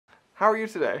How are you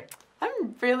today?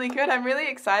 I'm really good. I'm really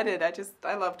excited.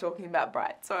 I love talking about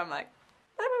Bright, so I'm like...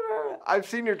 I've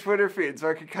seen your Twitter feed, so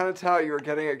I could kind of tell you were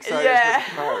getting excited Yeah.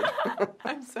 for the card.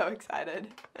 I'm so excited.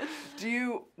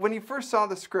 When you first saw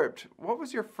the script, what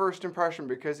was your first impression?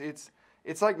 Because it's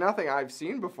like nothing I've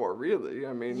seen before, really.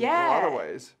 I mean, in a lot of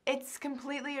ways. It's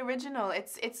completely original.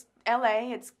 It's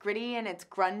LA, it's gritty and it's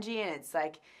grungy and it's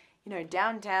like,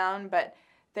 downtown, but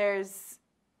there's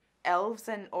elves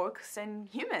and orcs and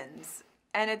humans.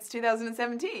 And it's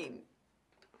 2017.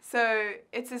 So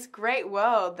it's this great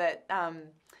world that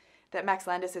Max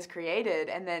Landis has created,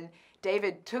 and then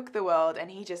David took the world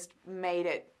and he just made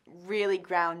it really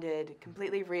grounded,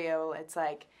 completely real. It's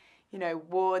like,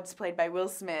 Ward's played by Will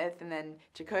Smith, and then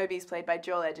Jacoby's played by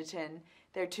Joel Edgerton.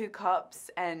 They're two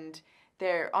cops, and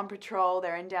they're on patrol.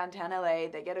 They're in downtown LA.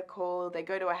 They get a call. They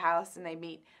go to a house, and they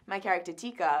meet my character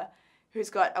Tikka, who's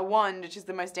got a wand, which is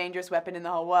the most dangerous weapon in the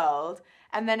whole world.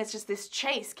 And then it's just this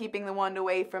chase, keeping the wand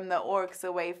away from the orcs,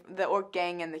 away from the orc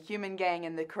gang and the human gang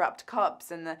and the corrupt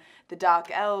cops and the dark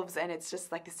elves. And it's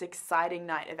just like this exciting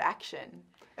night of action.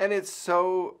 And it's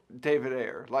so David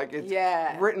Ayer. Like, it's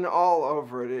written all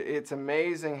over it. It's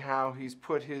amazing how he's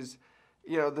put his,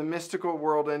 the mystical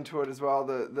world into it as well,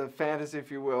 the fantasy,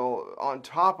 if you will, on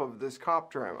top of this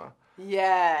cop drama.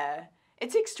 Yeah.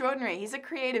 It's extraordinary. He's a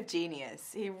creative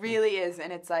genius. He really is.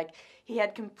 And it's like he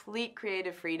had complete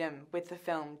creative freedom with the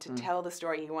film to tell the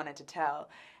story he wanted to tell.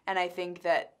 And I think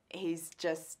that he's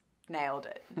just nailed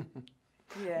it.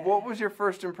 Yeah. What was your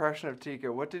first impression of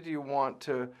Tikka? What did you want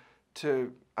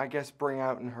to I guess, bring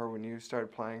out in her when you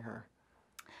started playing her?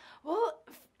 Well,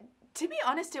 to be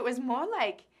honest, it was more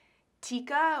like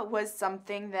Tikka was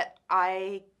something that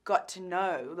I got to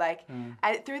know. Like,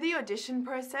 through the audition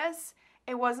process,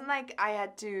 it wasn't like I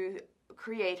had to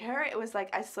create her. It was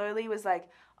like I slowly was like,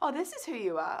 oh, this is who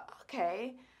you are.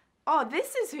 Okay. Oh,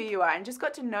 this is who you are. And just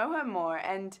got to know her more.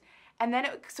 And then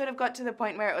it sort of got to the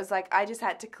point where it was like I just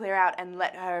had to clear out and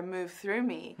let her move through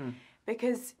me.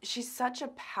 Because she's such a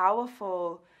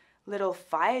powerful little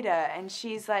fighter. And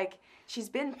she's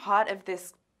been part of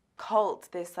this cult,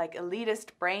 this like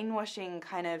elitist brainwashing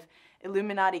kind of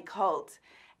Illuminati cult.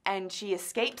 And she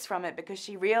escapes from it because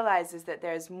she realizes that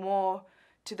there's more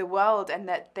to the world and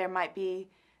that there might be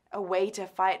a way to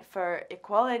fight for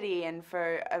equality and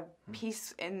for a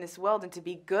peace in this world and to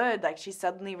be good. Like, she's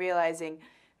suddenly realizing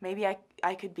maybe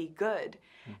I could be good.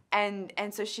 And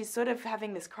so she's sort of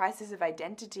having this crisis of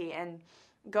identity, and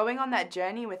going on that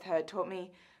journey with her taught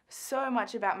me so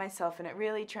much about myself, and it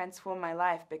really transformed my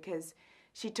life because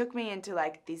she took me into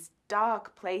like these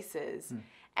dark places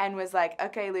and was like,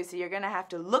 okay, Lucy, you're going to have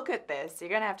to look at this. You're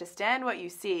going to have to stand what you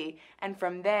see. And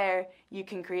from there, you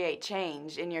can create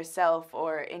change in yourself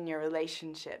or in your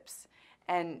relationships.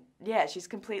 And yeah, she's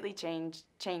completely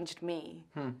changed me.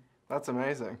 That's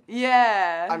amazing.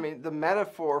 Yeah. I mean, the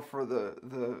metaphor for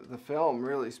the film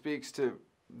really speaks to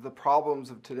the problems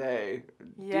of today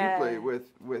deeply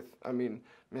with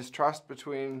mistrust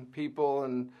between people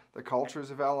and the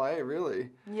cultures of LA, really.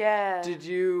 Yeah. Did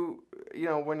you,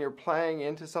 when you're playing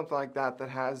into something like that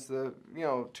has the,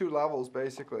 two levels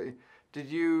basically, did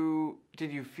you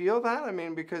feel that? I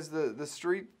mean, because the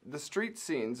street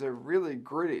scenes are really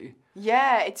gritty.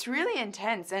 Yeah, it's really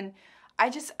intense, and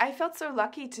I felt so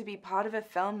lucky to be part of a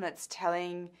film that's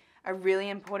telling a really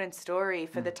important story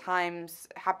for the times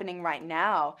happening right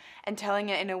now and telling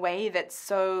it in a way that's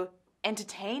so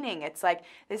entertaining. It's like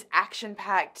this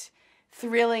action-packed,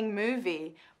 thrilling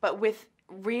movie, but with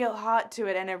real heart to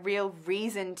it and a real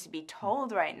reason to be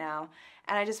told right now.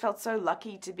 And I just felt so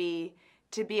lucky to be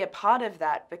a part of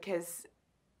that because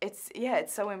it's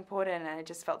so important, and I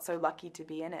just felt so lucky to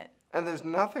be in it. And there's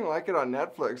nothing like it on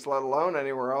Netflix, let alone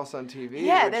anywhere else on TV,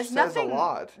 which says a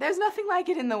lot. There's nothing like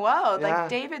it in the world. Yeah. Like,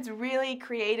 David's really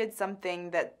created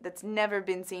something that's never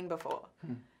been seen before.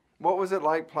 What was it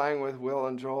like playing with Will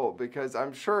and Joel? Because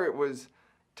I'm sure it was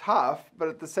tough, but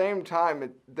at the same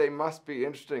time, they must be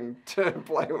interesting to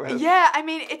play with. Yeah, I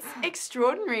mean, it's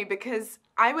extraordinary because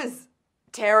I was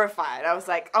terrified. I was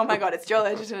like, oh my God, it's Joel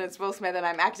Edgerton, it's Will Smith, and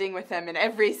I'm acting with them in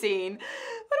every scene.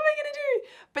 What am I going to do?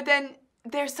 But then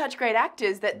they're such great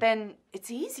actors that then it's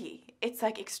easy. It's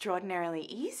like extraordinarily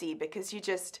easy because you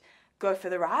just go for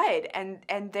the ride, and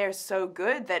they're so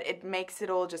good that it makes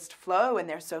it all just flow, and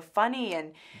they're so funny,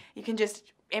 and you can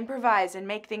just improvise and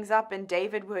make things up. And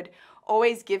David would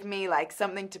always give me like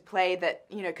something to play that,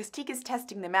 because Tikka's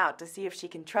testing them out to see if she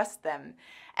can trust them.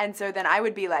 And so then I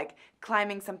would be like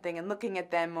climbing something and looking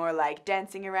at them, or like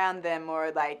dancing around them,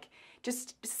 or like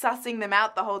just sussing them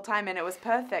out the whole time. And it was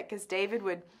perfect because David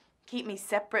would keep me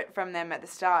separate from them at the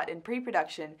start in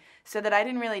pre-production so that I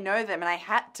didn't really know them, and I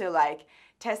had to like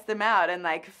test them out and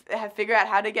like figure out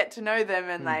how to get to know them,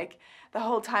 and like the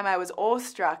whole time I was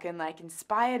awestruck and like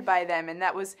inspired by them, and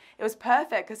it was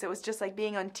perfect because it was just like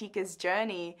being on Tikka's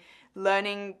journey,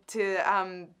 learning to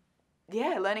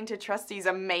trust these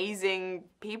amazing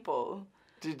people.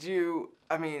 Do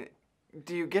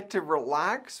you get to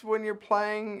relax when you're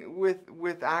playing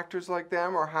with actors like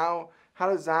them, or how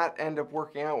does that end up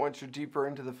working out once you're deeper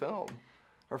into the film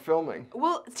or filming?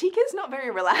 Well, Tikka's not very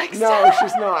relaxed. No,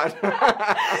 she's not.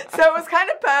 So it was kind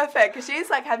of perfect because she's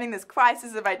like having this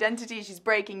crisis of identity. She's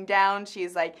breaking down.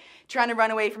 She's like trying to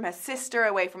run away from her sister,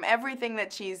 away from everything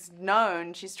that she's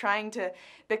known. She's trying to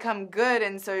become good,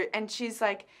 and she's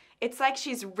like, it's like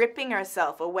she's ripping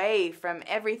herself away from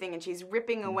everything, and she's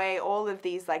ripping away all of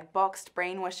these like boxed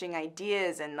brainwashing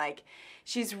ideas, and like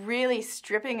she's really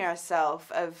stripping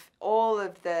herself of all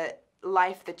of the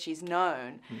life that she's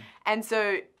known. And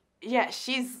so yeah,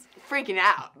 she's freaking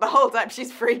out the whole time.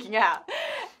 She's freaking out.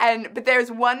 But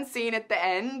there's one scene at the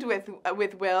end with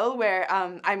Will where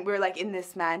we're like in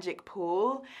this magic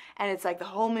pool, and it's like the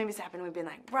whole movie's happening. We've been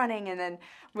like running, and then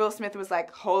Will Smith was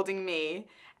like holding me,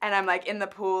 and I'm like in the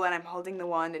pool and I'm holding the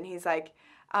wand, and he's like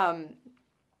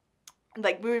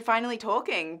we were finally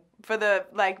talking for the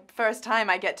like first time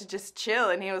I get to just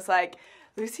chill, and he was like,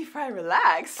 "Lucy Fry,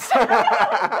 relax."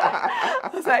 I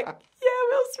was like, "Yeah,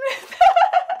 Will Smith."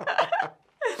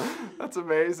 That's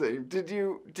amazing. Did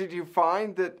you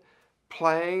find that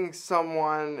playing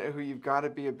someone who you've got to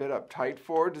be a bit uptight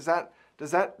for, does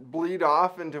that bleed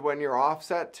off into when you're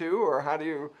offset too, or how do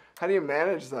you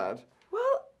manage that?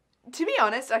 Well, to be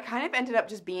honest, I kind of ended up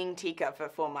just being Tikka for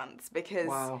 4 months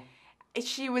because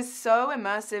she was so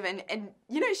immersive, and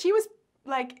you know, she was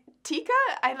like Tikka.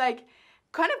 I like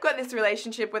kind of got this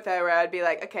relationship with her where I'd be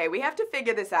like, okay, we have to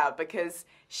figure this out, because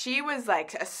she was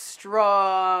like a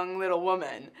strong little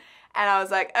woman. And I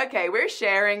was like, okay, we're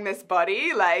sharing this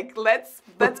body, like, let's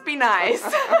be nice.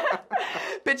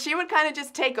 But she would kind of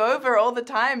just take over all the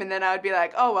time, and then I would be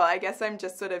like, oh, well, I guess I'm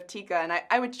just sort of Tikka. And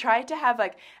I would try to have,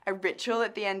 like, a ritual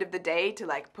at the end of the day to,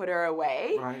 like, put her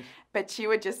away. Right. But she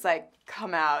would just, like,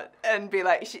 come out and be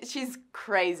like, she's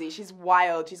crazy, she's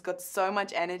wild, she's got so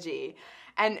much energy.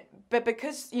 But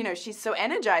because, you know, she's so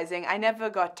energizing, I never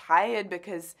got tired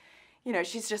because, you know,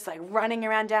 she's just like running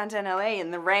around downtown LA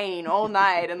in the rain all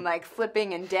night and like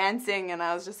flipping and dancing, and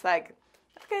I was just like,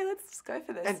 okay, let's just go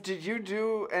for this. And did you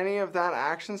do any of that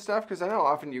action stuff? Because I know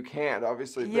often you can't,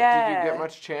 obviously, but did you get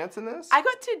much chance in this? I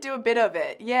got to do a bit of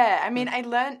it, yeah. I mean, I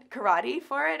learned karate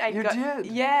for it. You did?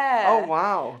 Yeah. Oh,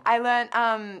 wow. I learned,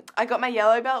 I got my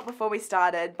yellow belt before we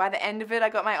started. By the end of it, I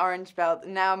got my orange belt,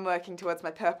 and now I'm working towards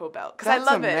my purple belt. Because I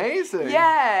love it. That's amazing.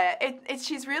 Yeah.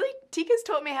 She's really, Tikka's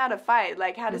taught me how to fight,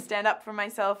 like how to stand up for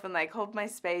myself and like hold my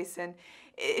space, and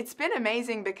it's been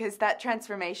amazing because that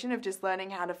transformation of just learning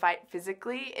how to fight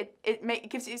physically, it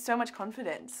gives you so much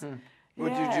confidence.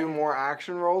 Would you do more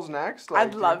action roles next? Like,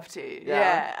 I'd love to.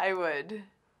 Yeah, I would.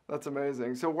 That's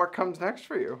amazing. So what comes next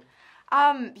for you?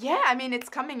 Yeah, I mean, it's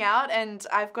coming out, and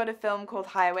I've got a film called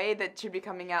Highway that should be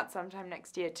coming out sometime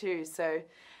next year too. So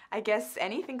I guess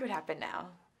anything could happen now.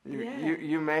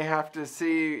 You may have to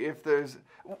see if there's...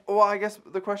 Well, I guess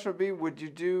the question would be, would you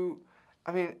do...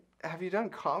 I mean... Have you done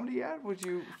comedy yet? Would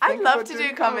you? I'd love to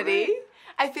do comedy.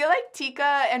 I feel like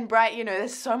Tikka and Bright, you know,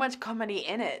 there's so much comedy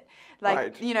in it.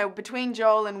 Like, you know, between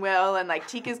Joel and Will, and like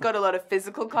Tikka's got a lot of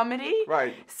physical comedy.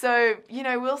 Right. So, you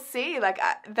know, we'll see. Like,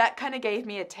 that kind of gave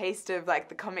me a taste of like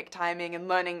the comic timing and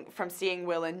learning from seeing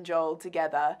Will and Joel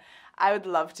together. I would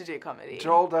love to do comedy.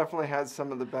 Joel definitely has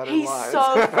some of the better lines. He's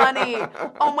so funny.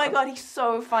 Oh my God, he's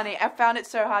so funny. I found it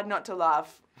so hard not to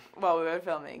laugh while we were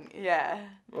filming. Yeah.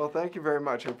 Well, thank you very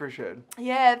much. I appreciate it.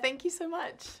 Yeah, thank you so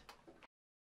much.